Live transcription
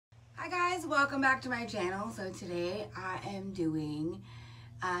guys, welcome back to my channel. So today I am doing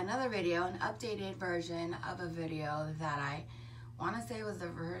another video, an updated version of a video that I want to say was the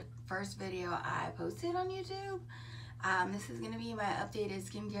first video I posted on YouTube. This is going to be my updated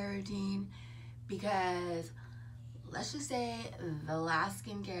skincare routine because let's just say the last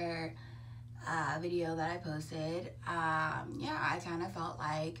skincare video that I posted, yeah, I kind of felt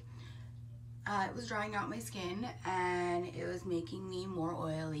like it was drying out my skin and it was making me more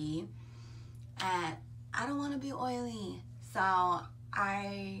oily, and I don't want to be oily. So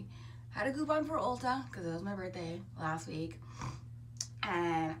I had a coupon for Ulta because it was my birthday last week,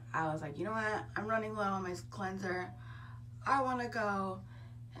 and I was like, you know what, I'm running low on my cleanser. I want to go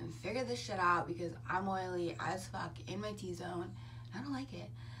and figure this shit out because I'm oily as fuck in my T-zone. I don't like it.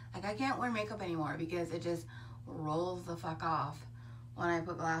 Like, I can't wear makeup anymore because it just rolls the fuck off when I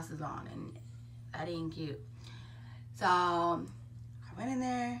put glasses on, and that ain't cute. So I went in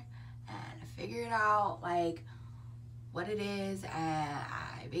there and figured out like what it is, and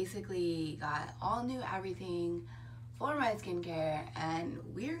I basically got all new everything for my skincare, and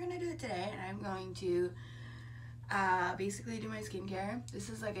we're gonna do it today. And I'm going to basically do my skincare. This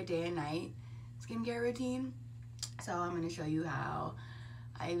is like a day and night skincare routine. So I'm gonna show you how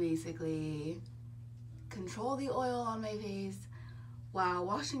I basically control the oil on my face while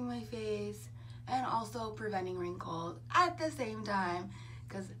washing my face and also preventing wrinkles at the same time,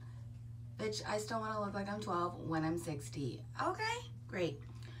 because bitch, I still want to look like I'm 12 when I'm 60. Okay, great.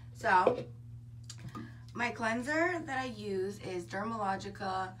 So my cleanser that I use is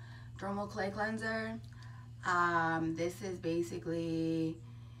Dermalogica Dermal Clay Cleanser. This is basically,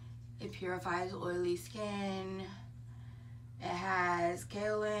 it purifies oily skin. It has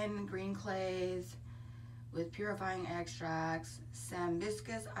kaolin, green clays with purifying extracts,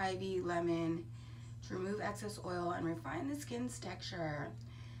 Sambucus ivy, lemon to remove excess oil and refine the skin's texture.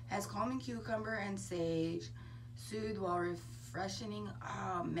 It has calming cucumber and sage, soothe while refreshing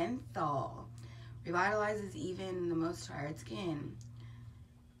menthol. Revitalizes even the most tired skin.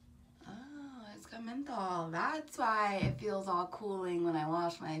 Oh, it's got menthol. That's why it feels all cooling when I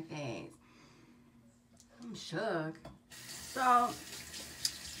wash my face. I'm shook. So,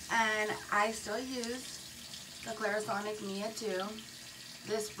 and I still use the Clarisonic Mia 2.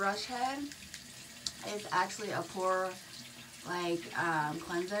 This brush head is actually a pore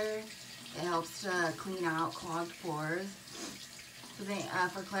cleanser. It helps to clean out clogged pores. So they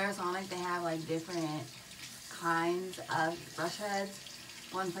for Clarisonic, they have like different kinds of brush heads.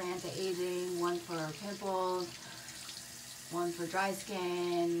 One for anti-aging, one for pimples, one for dry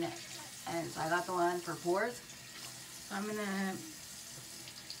skin, and so I got the one for pores. So I'm gonna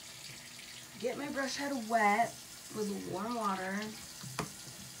get my brush head wet with warm water,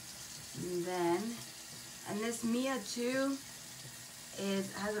 and this Mia 2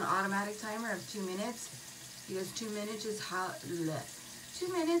 has an automatic timer of 2 minutes, because 2 minutes is how 2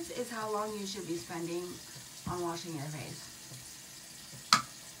 minutes is how long you should be spending on washing your face.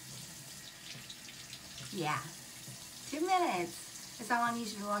 Yeah, 2 minutes is how long you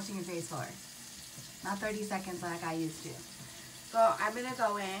should be washing your face for, not 30 seconds like I used to. So I'm gonna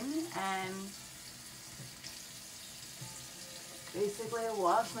go in and basically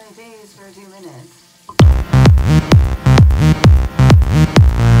wash my face for 2 minutes.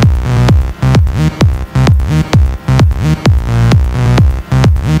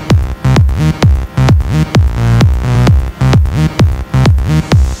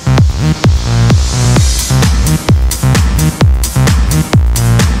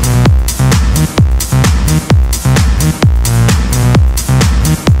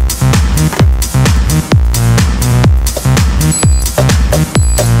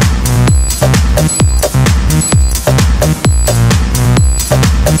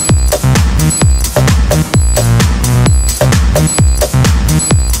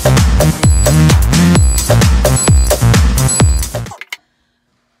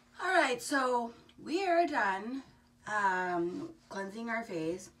 So we are done cleansing our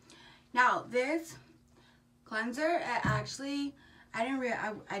face. Now this cleanser, actually, I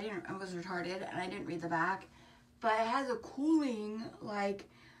was retarded and I didn't read the back, but it has a cooling like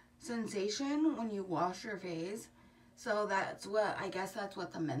sensation when you wash your face. So that's what, I guess that's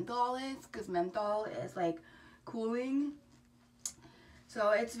what the menthol is, because menthol is like cooling. So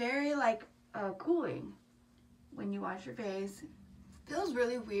it's very like cooling when you wash your face. Feels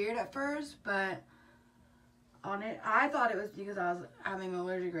really weird at first, but on it, I thought it was because I was having an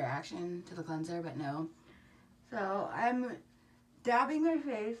allergic reaction to the cleanser, but no. So I'm dabbing my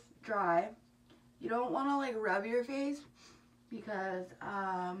face dry. You don't want to like rub your face because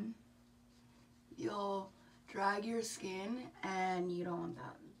you'll drag your skin and you don't want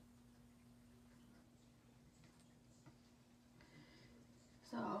that.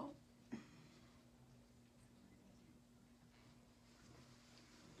 So,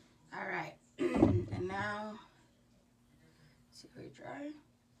 all right, and now, let's see if I dry.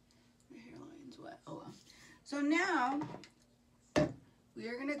 My hairline's wet. Oh well. So now we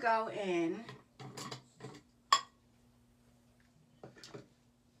are gonna go in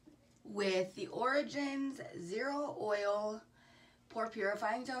with the Origins Zero Oil Pore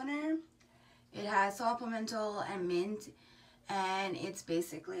Purifying Toner. It has supplemental and mint, and it's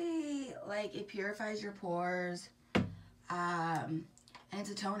basically like it purifies your pores, and it's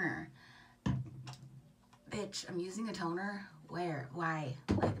a toner. Bitch, I'm using a toner? Where? Why?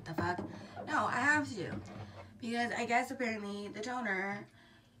 Like, the fuck? No, I have to. Because I guess apparently the toner,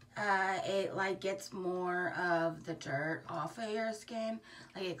 it like gets more of the dirt off of your skin.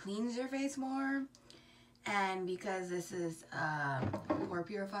 Like, it cleans your face more. And because this is pore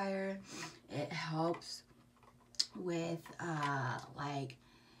purifier, it helps with like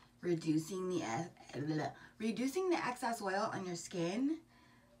reducing the excess oil on your skin.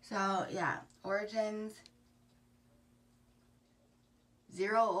 So yeah, Origins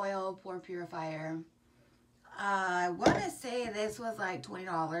Zero Oil Pore Purifier. I want to say this was like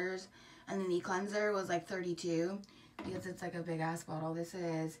 $20, and then the cleanser was like $32 because it's like a big ass bottle. This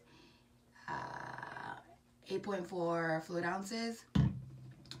is 8.4 fluid ounces. So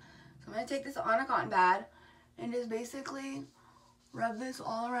I'm going to take this on a cotton pad and just basically rub this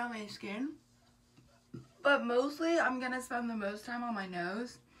all around my skin. But mostly I'm going to spend the most time on my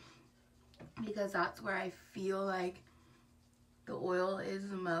nose because that's where I feel like the oil is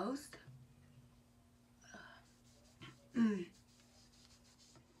the most. And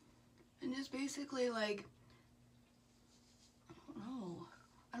just basically like,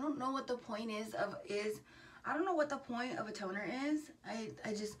 I don't know what the point I don't know what the point of a toner is. I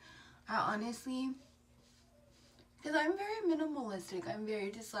honestly, because I'm very minimalistic. I'm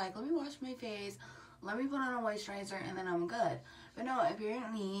very just like, let me wash my face, let me put on a moisturizer, and then I'm good. But no,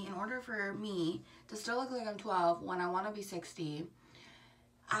 apparently, in order for me to still look like I'm 12 when I want to be 60,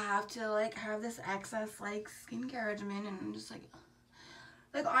 I have to like have this excess like skincare regimen, and I'm just like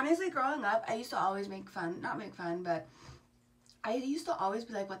honestly, growing up, I used to always not make fun, but I used to always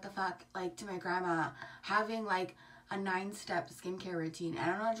be like, what the fuck, like, to my grandma, having, like, a 9-step skincare routine.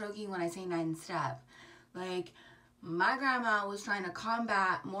 And I'm not joking when I say 9-step. Like, my grandma was trying to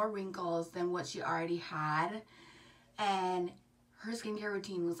combat more wrinkles than what she already had. And her skincare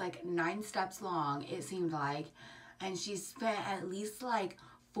routine was, like, 9 steps long, it seemed like. And she spent at least, like,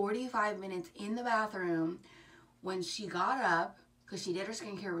 45 minutes in the bathroom when she got up, because she did her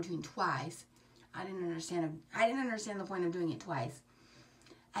skincare routine twice. I didn't understand the point of doing it twice.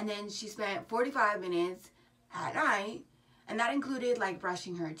 And then she spent 45 minutes at night, and that included like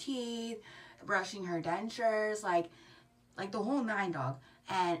brushing her teeth, brushing her dentures, like the whole 9, dog.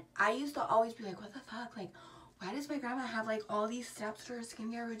 And I used to always be like, what the fuck? Like, why does my grandma have like all these steps to her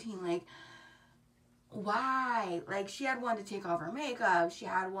skincare routine? Like, why? Like, she had one to take off her makeup. She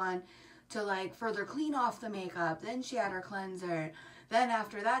had one to like further clean off the makeup. Then she had her cleanser. Then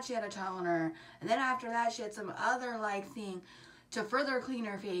after that, she had a toner. And then after that, she had some other like thing to further clean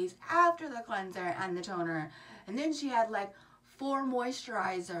her face after the cleanser and the toner. And then she had like 4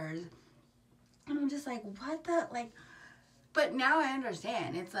 moisturizers. And I'm just like, what the, like, but now I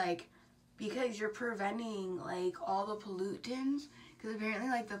understand. It's like, because you're preventing like all the pollutants. Because apparently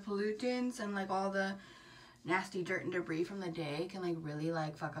like the pollutants and like all the nasty dirt and debris from the day can like really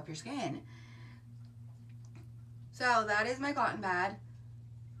like fuck up your skin. So that is my cotton pad.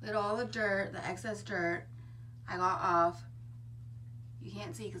 With all the dirt, the excess dirt, I got off. You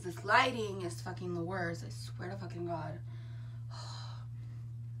can't see because this lighting is fucking the worst. I swear to fucking God.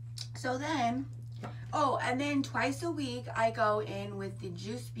 So then, oh, and then twice a week I go in with the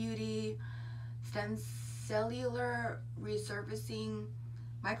Juice Beauty Stem Cellular Resurfacing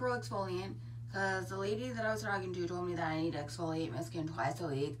Micro Exfoliant. Because the lady that I was talking to told me that I need to exfoliate my skin twice a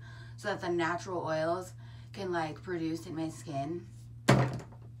week so that the natural oils can like produce in my skin.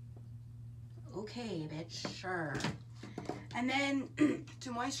 Okay, bitch, sure. And then to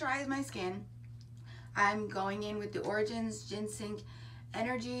moisturize my skin, I'm going in with the Origins Ginseng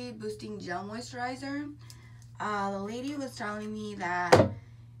Energy Boosting Gel Moisturizer. The lady was telling me that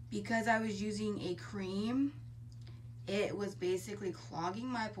because I was using a cream, it was basically clogging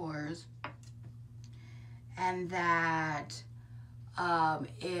my pores, and that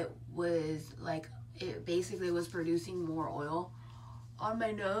it was like, it basically was producing more oil on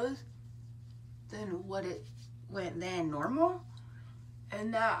my nose than what it went than normal,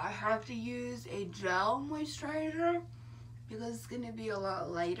 and that I have to use a gel moisturizer because it's going to be a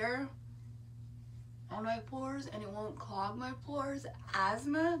lot lighter on my pores and it won't clog my pores as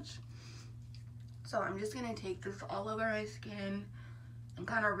much. So I'm just gonna take this all over my skin and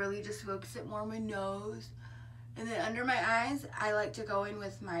kind of really just focus it more on my nose. And then under my eyes, I like to go in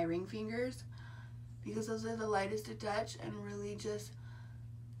with my ring fingers because those are the lightest to touch, and really just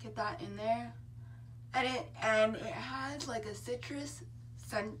get that in there. And it has like a citrus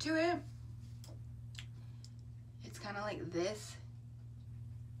scent to it. It's kind of like this.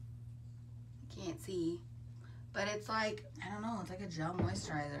 You can't see, but it's like, I don't know, it's like a gel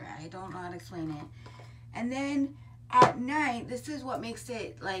moisturizer. I don't know how to explain it. And then at night, this is what makes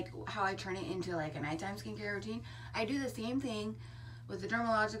it like how I turn it into like a nighttime skincare routine. I do the same thing with the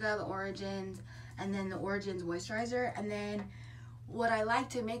Dermalogica, the Origins, and then the Origins moisturizer. And then what I like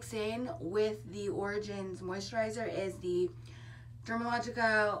to mix in with the Origins moisturizer is the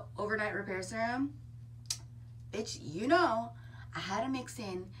Dermalogica Overnight Repair Serum. Bitch, you know, I had to mix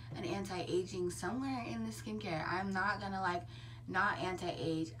in an anti-aging somewhere in the skincare. I'm not gonna like not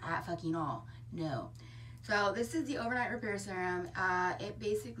anti-age at fucking all. No. So this is the Overnight Repair Serum. It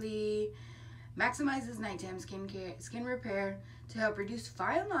basically maximizes nighttime skin repair to help reduce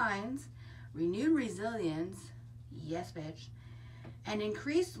fine lines, renewed resilience, yes bitch, and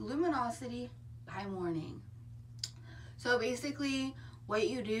increase luminosity by morning. So basically what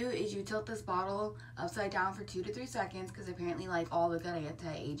you do is you tilt this bottle upside down for 2 to 3 seconds, because apparently like all the good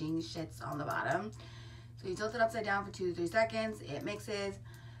anti-aging shit's on the bottom. So you tilt it upside down for 2 to 3 seconds, it mixes.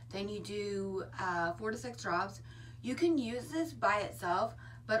 Then you do 4 to 6 drops. You can use this by itself,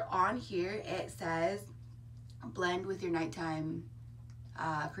 but on here it says blend with your nighttime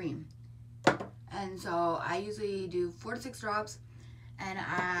cream. And so I usually do 4 to 6 drops, and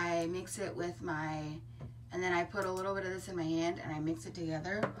I mix it with my, and then I put a little bit of this in my hand and I mix it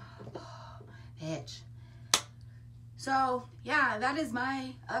together. Oh, bitch. So yeah, that is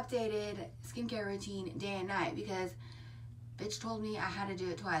my updated skincare routine day and night, because bitch told me I had to do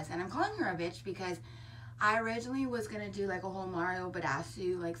it twice. And I'm calling her a bitch because I originally was gonna do like a whole Mario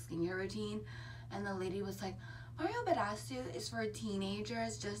Badescu like skincare routine, and the lady was like, Mario Badescu is for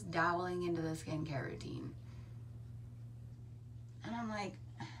teenagers just dabbling into the skincare routine. And I'm like,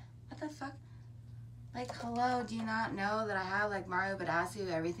 what the fuck? Like, hello, do you not know that I have like Mario Badescu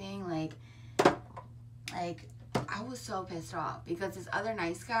everything? Like I was so pissed off because this other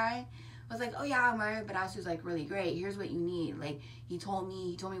nice guy was like, oh yeah, Mario Badescu is like really great. Here's what you need. Like he told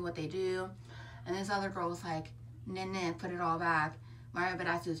me what they do. And this other girl was like, nah, put it all back. Mario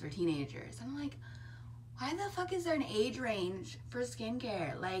Badescu is for teenagers. And I'm like, why the fuck is there an age range for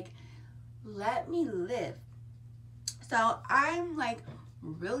skincare? Like, let me live. So I'm like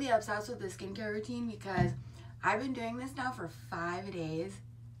really obsessed with the skincare routine because I've been doing this now for 5 days.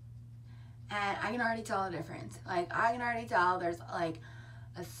 And I can already tell the difference. Like, I can already tell there's like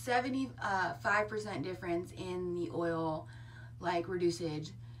a 75% difference in the oil, like,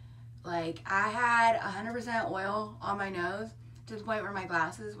 reducage. Like, I had 100% oil on my nose to the point where my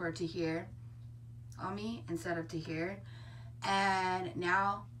glasses were to here on me instead of to here. And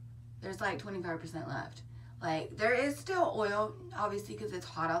now there's like 25% left. Like, there is still oil, obviously, because it's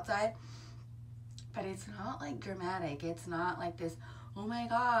hot outside. But it's not, like, dramatic. It's not like this, oh my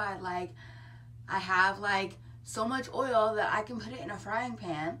god, like, I have, like, so much oil that I can put it in a frying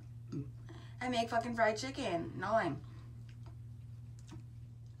pan and make fucking fried chicken. Knowing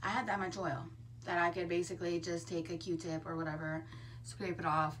I had that much oil that I could basically just take a Q-tip or whatever, scrape it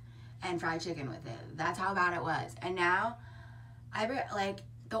off, and fry chicken with it. That's how bad it was. And now,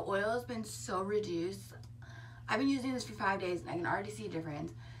 the oil has been so reduced. I've been using this for 5 days, and I can already see a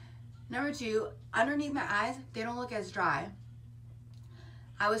difference. Number 2, underneath my eyes, they don't look as dry.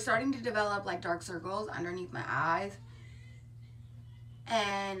 I was starting to develop like dark circles underneath my eyes,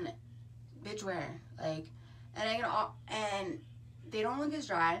 and bitch where, like, and they don't look as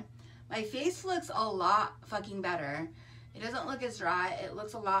dry. My face looks a lot fucking better. It doesn't look as dry. It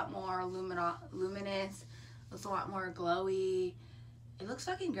looks a lot more luminous. Looks a lot more glowy. It looks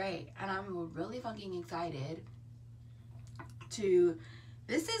fucking great, and I'm really fucking excited to.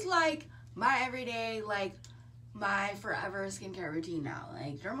 This is like my everyday, like, my forever skincare routine now.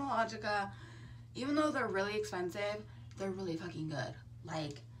 Like, Dermalogica, even though they're really expensive, they're really fucking good.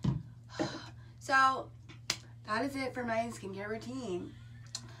 Like, so that is it for my skincare routine.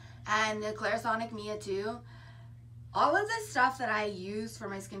 And the Clarisonic Mia too. All of the stuff that I use for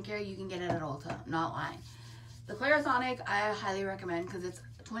my skincare, you can get it at Ulta. Not lying. The Clarisonic, I highly recommend because it's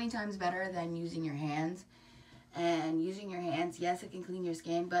 20 times better than using your hands. And using your hands, yes, it can clean your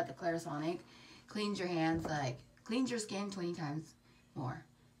skin, but the Clarisonic cleans your hands, like, cleans your skin 20 times more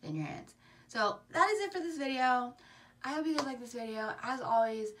than your hands. So that is it for this video. I hope you guys like this video. As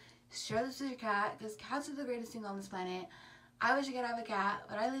always, Share this with your cat, because cats are the greatest thing on this planet. I wish I could have a cat,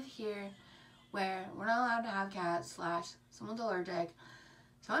 but I live here where we're not allowed to have cats / someone's allergic.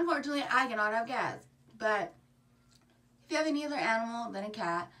 So unfortunately, I cannot have cats. But if you have any other animal than a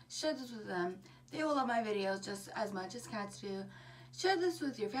cat, share this with them. They will love my videos just as much as cats do. Share this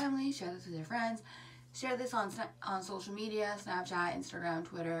with your family, share this with your friends. Share this on social media, Snapchat, Instagram,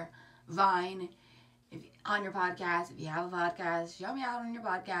 Twitter, Vine. On your podcast, if you have a podcast, shout me out on your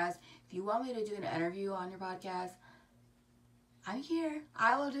podcast. If you want me to do an interview on your podcast, I'm here.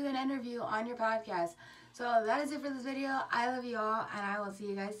 I will do an interview on your podcast. So that is it for this video. I love you all, and I will see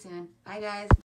you guys soon. Bye, guys.